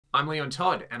I'm Leon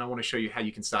Todd, and I want to show you how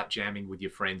you can start jamming with your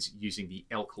friends using the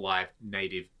Elk Live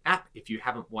native app. If you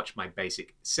haven't watched my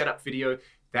basic setup video,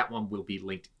 that one will be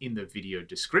linked in the video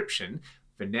description.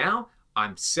 For now,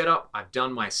 I'm set up, I've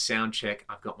done my sound check,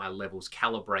 I've got my levels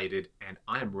calibrated, and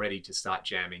I am ready to start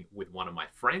jamming with one of my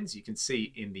friends. You can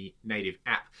see in the native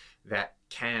app that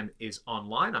Cam is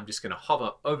online. I'm just going to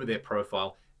hover over their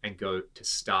profile and go to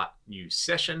start new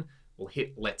session. We'll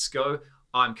hit let's go.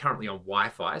 I'm currently on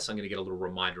Wi-Fi, so I'm going to get a little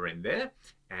reminder in there,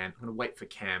 and I'm going to wait for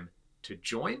Cam to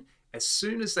join. As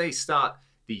soon as they start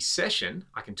the session,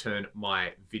 I can turn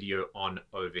my video on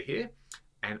over here,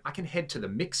 and I can head to the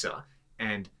mixer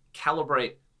and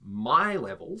calibrate my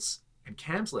levels and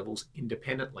Cam's levels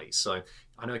independently. So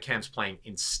I know Cam's playing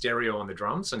in stereo on the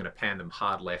drums, so I'm going to pan them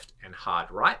hard left and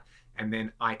hard right, and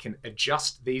then I can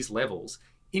adjust these levels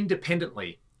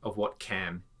independently of what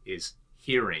Cam is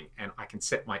hearing, and I can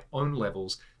set my own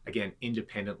levels again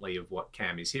independently of what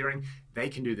Cam is hearing. They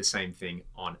can do the same thing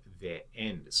on their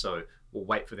end. So we'll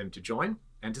wait for them to join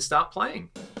and to start playing.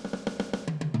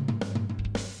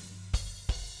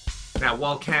 Now,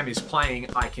 while Cam is playing,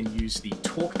 I can use the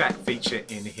talkback feature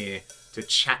in here to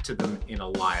chat to them in a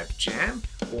live jam,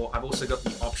 or I've also got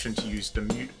the option to use the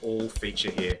mute all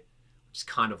feature here, which is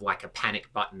kind of like a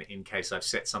panic button in case I've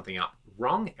set something up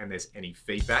wrong and there's any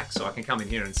feedback. So I can come in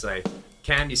here and say,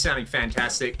 Cam, you're sounding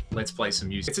fantastic. Let's play some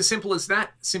music. It's as simple as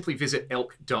that. Simply visit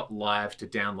elk.live to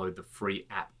download the free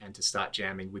app and to start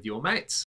jamming with your mates.